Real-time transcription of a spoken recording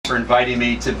for inviting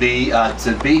me to be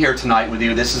here tonight with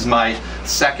you. This is my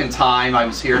second time. I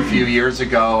was here a few years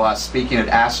ago speaking at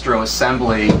Astro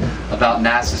Assembly about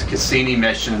NASA's Cassini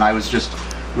mission, and I was just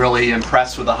really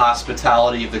impressed with the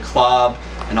hospitality of the club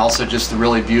and also just the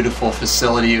really beautiful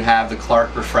facility you have, the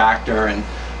Clark Refractor, and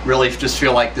really just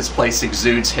feel like this place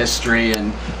exudes history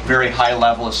and very high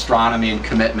level astronomy and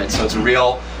commitment. So it's a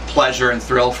real pleasure and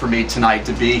thrill for me tonight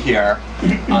to be here.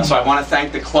 So I want to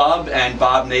thank the club and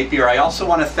Bob Napier. I also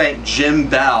want to thank Jim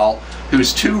Bell,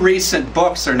 whose 2 recent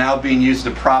books are now being used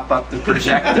to prop up the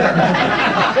projector.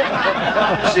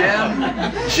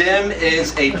 Jim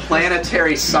is a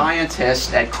planetary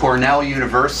scientist at Cornell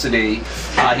University.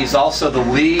 He's also the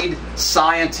lead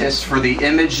scientist for the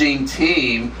imaging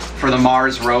team for the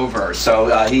Mars rover.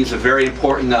 So he's a very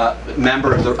important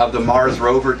member of the Mars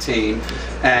rover team.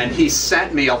 And he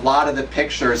sent me a lot of the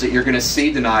pictures that you're going to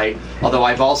see tonight, although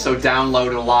I've also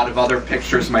downloaded a lot of other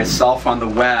pictures myself on the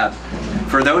web.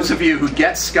 For those of you who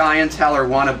get Sky and Tel or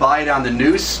want to buy it on the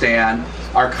newsstand,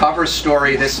 our cover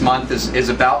story this month is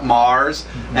about Mars,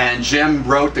 and Jim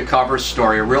wrote the cover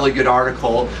story, a really good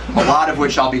article, a lot of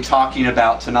which I'll be talking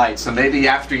about tonight. So maybe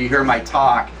after you hear my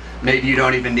talk, maybe you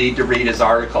don't even need to read his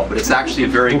article, but it's actually a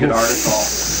very good article.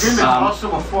 Jim is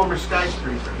also a former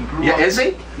skyscraper. He grew up. Is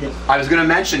he? Yes. I was going to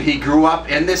mention he grew up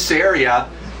in this area,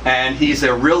 and he's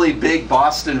a really big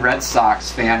Boston Red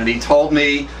Sox fan, and he told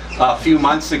me a few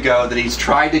months ago that he's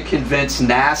tried to convince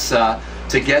NASA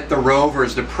to get the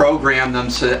rovers to program them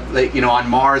so that they, on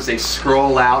Mars they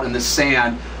scroll out in the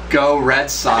sand, "Go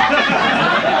Red Sox."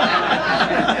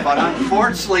 But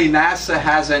unfortunately, NASA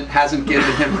hasn't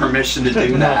given him permission to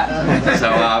do that.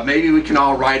 So maybe we can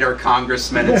all write our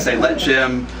congressman and say, let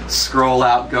Jim scroll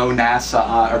out "Go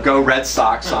NASA" or "Go Red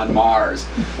Sox" on Mars.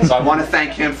 So I want to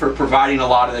thank him for providing a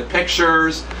lot of the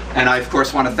pictures, and I of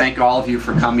course want to thank all of you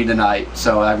for coming tonight.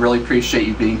 So I really appreciate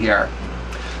you being here.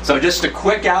 So just a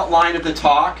quick outline of the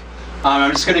talk.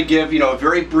 I'm just going to give a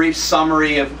very brief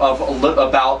summary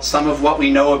about some of what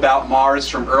we know about Mars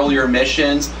from earlier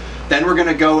missions. Then we're going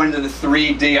to go into the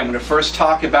 3D. I'm going to first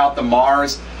talk about the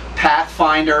Mars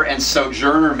Pathfinder and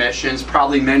Sojourner missions.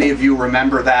 Probably many of you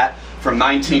remember that from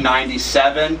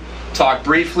 1997. Talk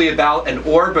briefly about an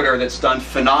orbiter that's done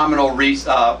phenomenal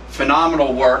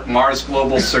work, Mars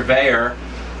Global Surveyor.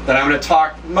 Then I'm going to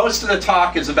talk, most of the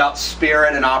talk is about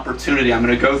Spirit and Opportunity. I'm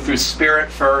going to go through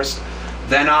Spirit first,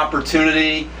 then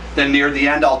Opportunity, then near the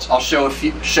end I'll show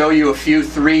you a few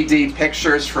 3D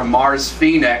pictures from Mars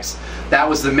Phoenix. That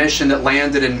was the mission that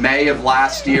landed in May of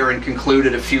last year and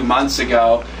concluded a few months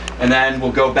ago. And then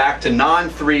we'll go back to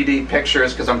non-3D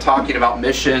pictures because I'm talking about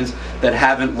missions that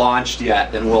haven't launched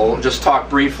yet. And we'll just talk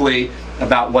briefly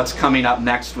about what's coming up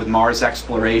next with Mars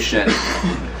exploration.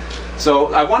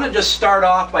 So I want to just start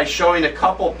off by showing a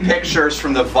couple pictures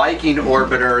from the Viking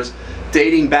orbiters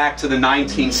dating back to the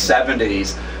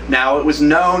 1970s. Now, it was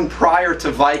known prior to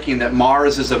Viking that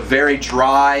Mars is a very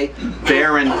dry,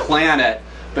 barren planet,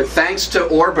 but thanks to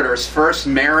orbiters, first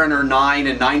Mariner 9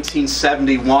 in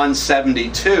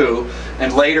 1971-72,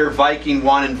 and later Viking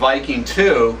 1 and Viking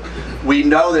 2, we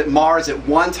know that Mars at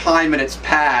one time in its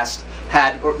past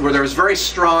where there was very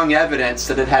strong evidence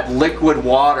that it had liquid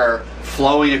water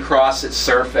flowing across its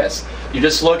surface. You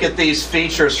just look at these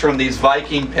features from these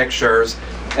Viking pictures,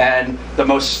 and the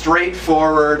most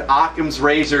straightforward Occam's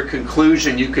razor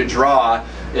conclusion you could draw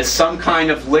is some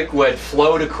kind of liquid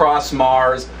flowed across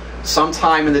Mars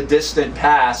sometime in the distant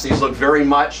past. These look very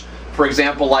much, for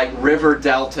example, like river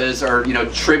deltas or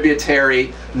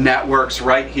tributary networks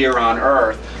right here on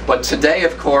Earth. But today,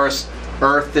 of course,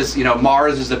 Earth is,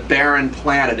 Mars is a barren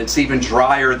planet. It's even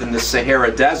drier than the Sahara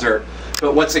Desert.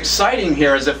 But what's exciting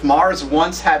here is if Mars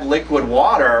once had liquid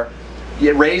water,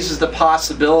 it raises the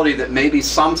possibility that maybe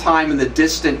sometime in the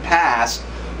distant past,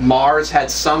 Mars had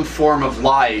some form of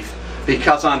life,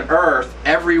 because on Earth,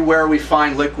 everywhere we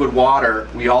find liquid water,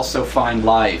 we also find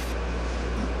life.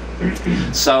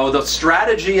 So the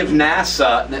strategy of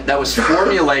NASA that was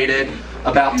formulated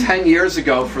about 10 years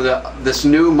ago for this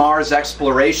new Mars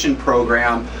exploration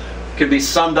program could be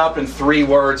summed up in 3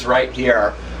 words right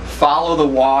here. Follow the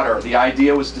water. The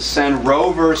idea was to send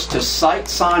rovers to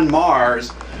sites on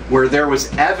Mars where there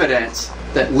was evidence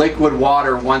that liquid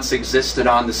water once existed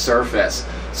on the surface.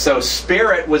 So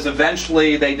Spirit was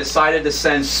eventually, they decided to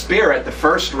send Spirit, the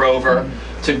first rover,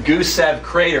 to Gusev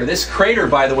Crater. This crater,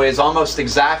 by the way, is almost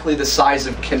exactly the size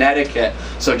of Connecticut,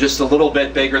 so just a little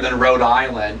bit bigger than Rhode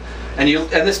Island. And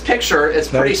this picture is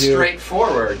pretty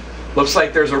straightforward. Looks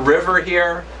like there's a river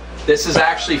here. This is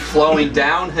actually flowing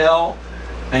downhill,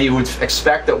 and you would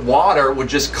expect that water would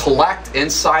just collect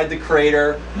inside the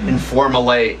crater and form a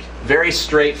lake. Very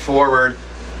straightforward.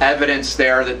 evidence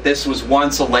there that this was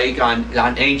once a lake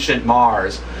on ancient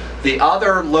Mars. The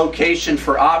other location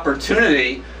for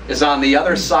opportunity is on the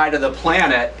other side of the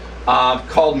planet,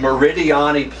 called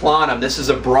Meridiani Planum. This is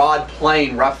a broad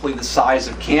plain roughly the size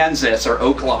of Kansas or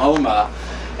Oklahoma.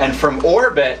 And from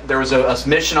orbit, there was a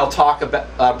mission I'll talk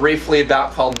about, briefly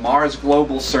about, called Mars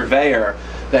Global Surveyor,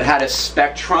 that had a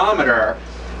spectrometer,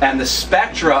 and the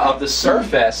spectra of the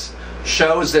surface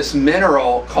shows this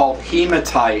mineral called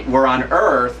hematite, where on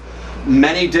Earth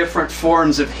many different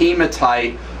forms of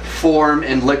hematite form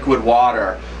in liquid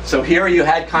water. So here you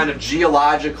had kind of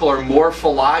geological or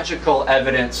morphological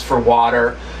evidence for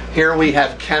water. Here we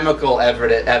have chemical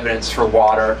evidence for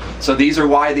water. So these are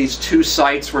why these two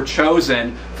sites were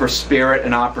chosen for Spirit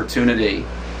and Opportunity.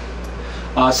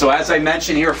 So as I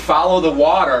mentioned here, follow the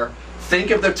water.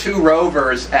 Think of the two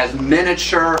rovers as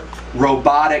miniature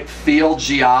robotic field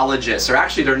geologists.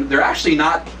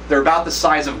 They're about the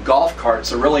size of golf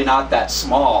carts. They're really not that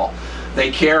small.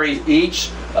 They carry each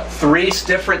 3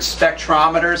 different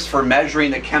spectrometers for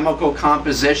measuring the chemical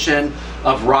composition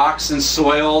of rocks and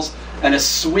soils, and a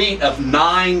suite of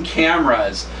 9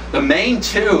 cameras. The main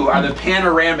 2 are the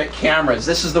panoramic cameras.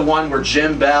 This is the one where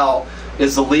Jim Bell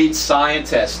is the lead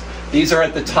scientist. These are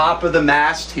at the top of the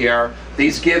mast here.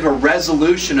 These give a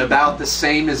resolution about the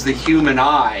same as the human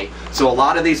eye. So a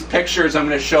lot of these pictures I'm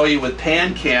going to show you with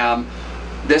PanCam,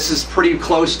 this is pretty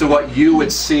close to what you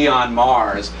would see on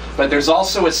Mars. But there's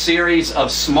also a series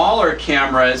of smaller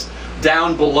cameras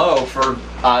down below for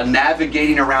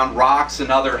navigating around rocks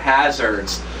and other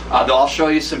hazards. I'll show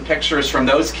you some pictures from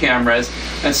those cameras.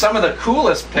 And some of the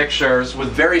coolest pictures with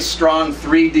very strong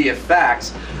 3D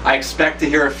effects, I expect to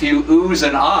hear a few oohs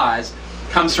and ahs,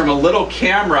 comes from a little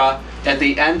camera at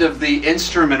the end of the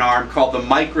instrument arm called the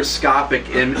microscopic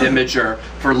imager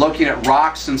for looking at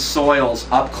rocks and soils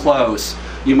up close.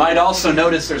 You might also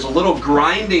notice there's a little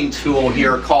grinding tool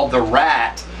here called the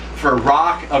rat for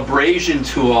rock abrasion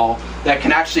tool that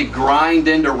can actually grind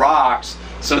into rocks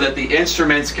so that the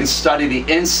instruments can study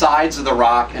the insides of the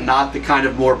rock and not the kind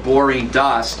of more boring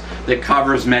dust that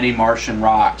covers many Martian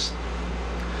rocks.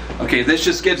 Okay, this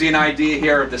just gives you an idea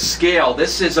here of the scale.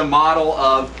 This is a model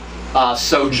of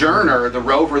Sojourner, the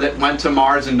rover that went to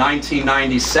Mars in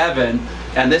 1997,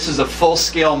 and this is a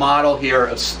full-scale model here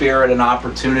of Spirit and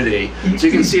Opportunity. So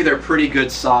you can see they're pretty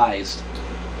good sized.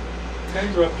 Can I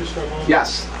interrupt just for a moment?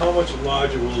 Yes. How much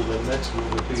larger will the next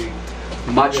rover be?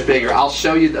 Much bigger. I'll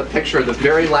show you the picture of the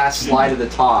very last slide of the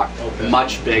talk. Okay.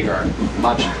 Much bigger.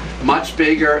 Much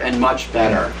bigger and much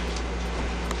better.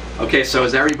 Okay, so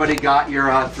has everybody got your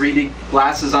 3D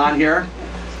glasses on here?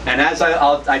 And as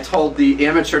I told the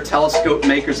amateur telescope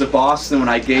makers of Boston when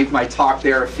I gave my talk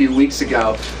there a few weeks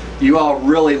ago, you all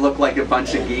really look like a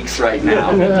bunch of geeks right now.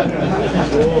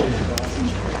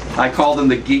 I call them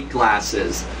the geek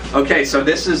glasses. Okay, so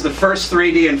this is the first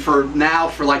 3D, and for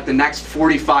like the next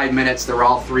 45 minutes, they're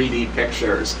all 3D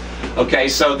pictures. Okay,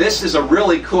 so this is a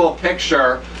really cool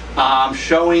picture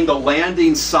showing the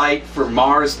landing site for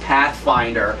Mars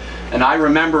Pathfinder. And I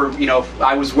remember, you know,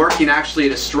 I was working actually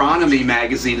at Astronomy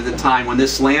magazine at the time when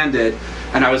this landed,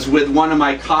 and I was with one of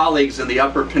my colleagues in the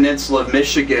Upper Peninsula of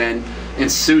Michigan in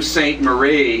Sault Ste.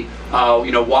 Marie,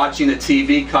 you know, watching the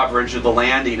TV coverage of the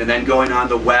landing and then going on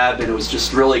the web, and it was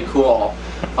just really cool.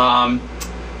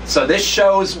 So this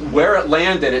shows where it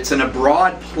landed. It's in a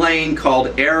broad plain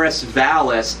called Aris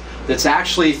Vallis that's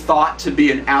actually thought to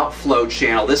be an outflow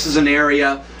channel. This is an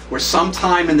area where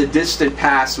sometime in the distant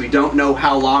past, we don't know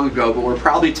how long ago, but we're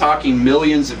probably talking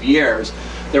millions of years,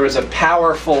 there was a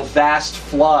powerful, vast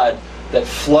flood that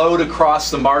flowed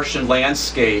across the Martian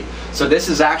landscape. So this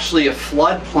is actually a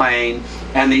floodplain,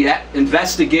 and the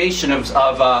investigation of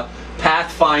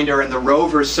Pathfinder and the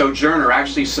rover Sojourner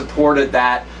actually supported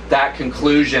that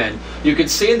conclusion. You can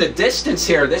see in the distance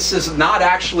here, this is not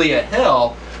actually a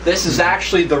hill. This is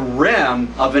actually the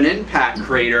rim of an impact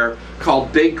crater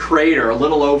called Big Crater, a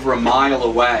little over a mile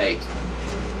away.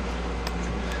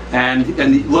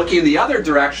 And looking in the other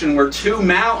direction were 2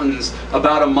 mountains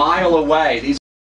about a mile away. These